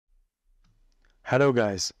Hello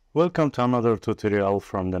guys, welcome to another tutorial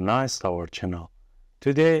from the Nice Tower channel.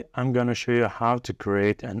 Today I'm gonna show you how to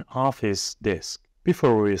create an office desk.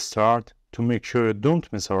 Before we start, to make sure you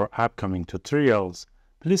don't miss our upcoming tutorials,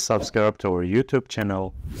 please subscribe to our YouTube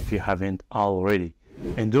channel if you haven't already.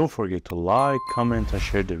 And don't forget to like, comment and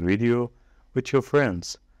share the video with your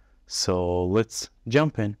friends. So let's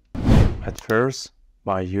jump in. At first,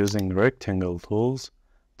 by using rectangle tools,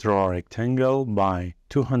 draw a rectangle by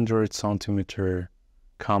 200 centimeter,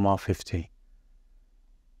 50.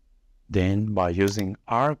 Then by using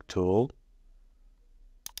arc tool,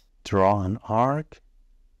 draw an arc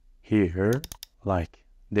here like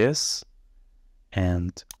this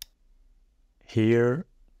and here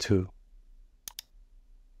too,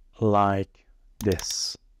 like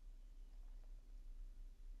this.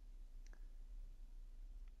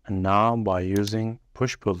 And now by using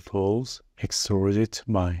push-pull tools, extrude it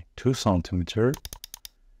by 2 centimeter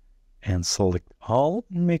and select all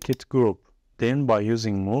and make it group. Then by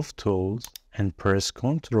using move tools and press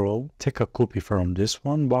Ctrl, take a copy from this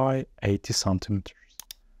one by 80 centimeters.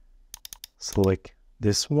 Select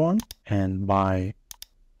this one and by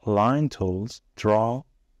line tools, draw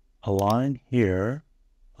a line here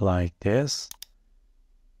like this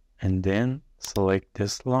and then select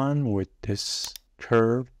this line with this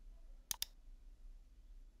curve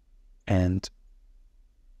and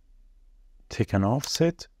take an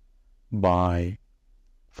offset by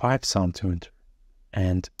 5 centimeters.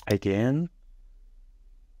 And again,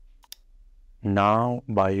 now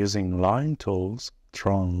by using line tools,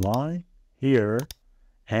 draw a line here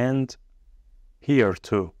and here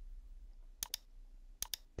too.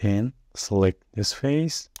 Then select this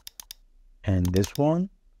face and this one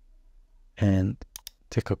and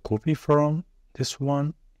take a copy from this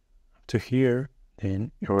one to here.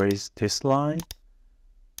 Then erase this line.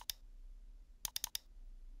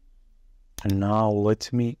 And now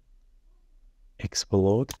let me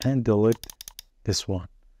explode and delete this one.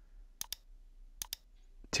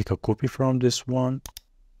 Take a copy from this one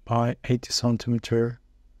by 80 centimeter.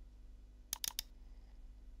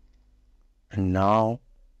 And now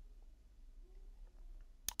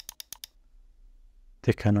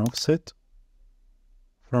take an offset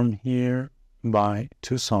from here by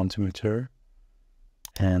 2 centimeter.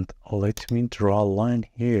 And let me draw a line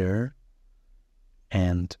here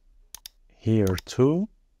and here too,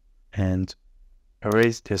 and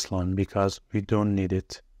erase this line because we don't need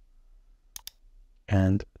it.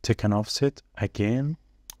 And take an offset again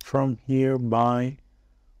from here by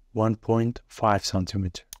 1.5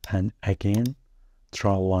 centimeter. And again,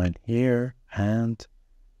 draw a line here and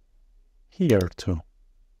here too,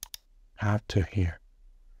 up to here.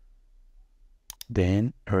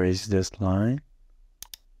 Then erase this line.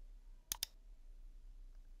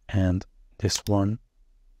 And this one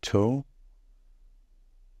too.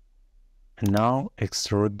 And now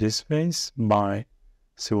extrude this face by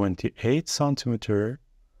 78 centimeter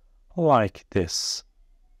like this.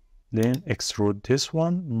 Then extrude this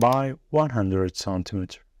one by 100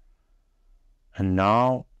 centimeter. And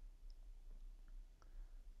now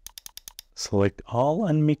select all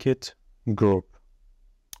and make it group.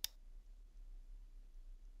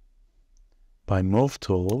 By move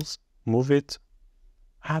tools, move it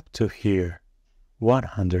up to here,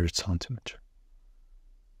 100 centimeter.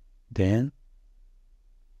 Then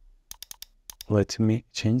let me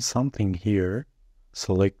change something here.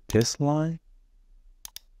 Select this line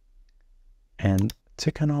and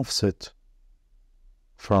take an offset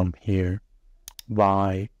from here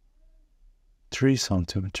by 3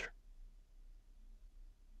 centimeter.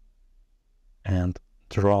 And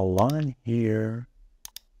draw a line here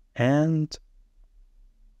and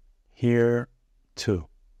here too,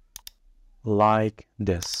 like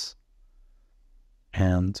this.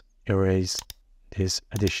 And erase these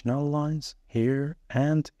additional lines here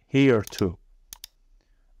and here too.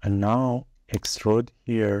 And now extrude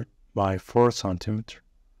here by 4 centimeter.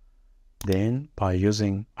 Then by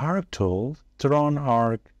using arc tool, draw an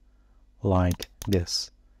arc like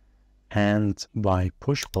this. And by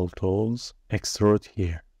push-pull tools, extrude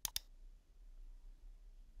here.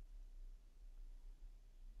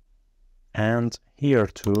 And here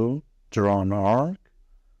too, draw an arc,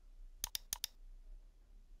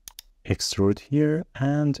 extrude here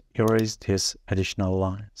and erase these additional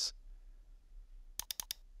lines.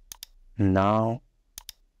 Now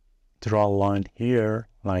draw a line here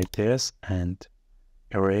like this and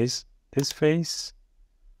erase this face.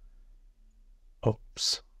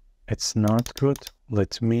 Oops, it's not good.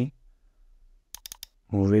 Let me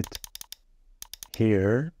move it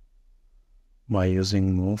here by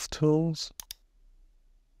using move tools.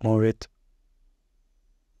 Move it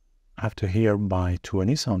up to here by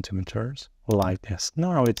 20 centimeters, like this.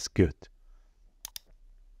 Now it's good.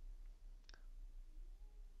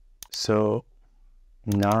 So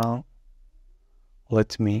now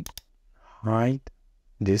let me hide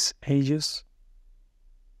these edges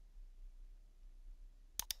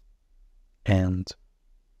and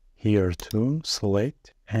here too,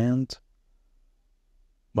 select and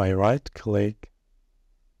by right click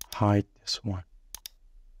hide this one.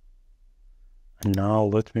 And now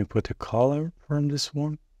let me put a color from this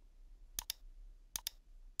one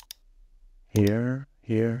here,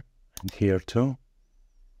 here, and here too.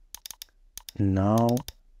 Now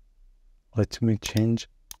let me change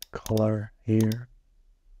color here.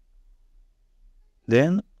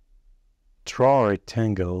 Then draw a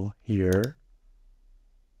rectangle here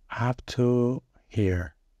up to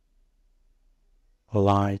here,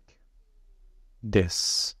 like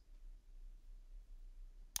this.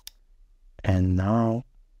 And now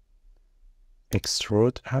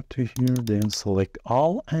extrude up to here, then select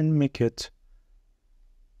all and make it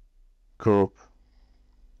group.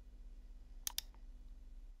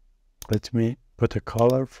 Let me put a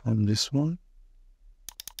color from this one.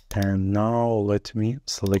 And now let me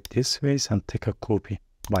select this face and take a copy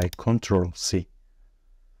by Ctrl C.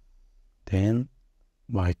 Then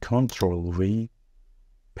by Ctrl V,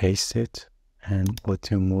 paste it and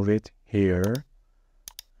let me move it here.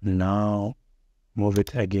 Now move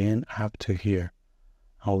it again up to here.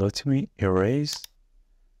 Now let me erase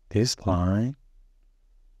this line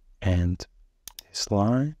and this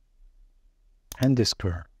line and this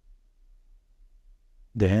curve.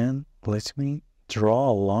 Then let me draw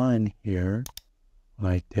a line here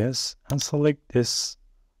like this and select this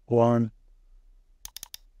one.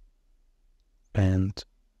 And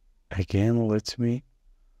again, let me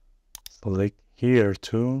select here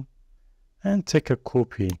too and take a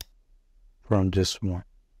copy from this one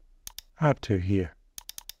up to here.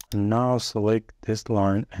 And now select this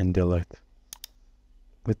line and delete.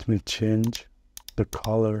 Let me change the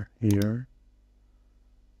color here.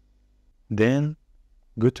 Then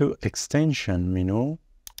go to extension menu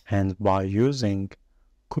and by using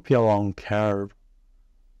copy along curve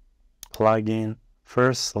plugin,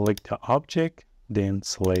 first select the object, then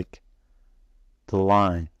select the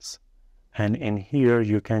lines. And in here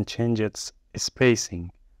you can change its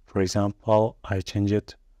spacing. For example, I change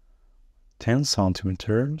it 10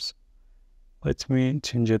 centimeters. Let me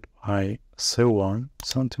change it by 1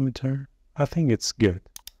 centimeter. I think it's good.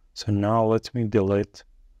 So now let me delete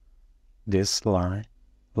this line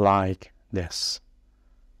like this.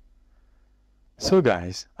 So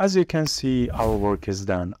guys, as you can see, our work is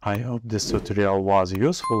done. I hope this tutorial was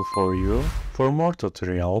useful for you. For more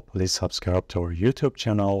tutorial, please subscribe to our YouTube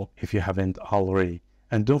channel if you haven't already.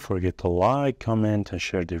 And don't forget to like, comment, and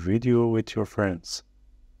share the video with your friends.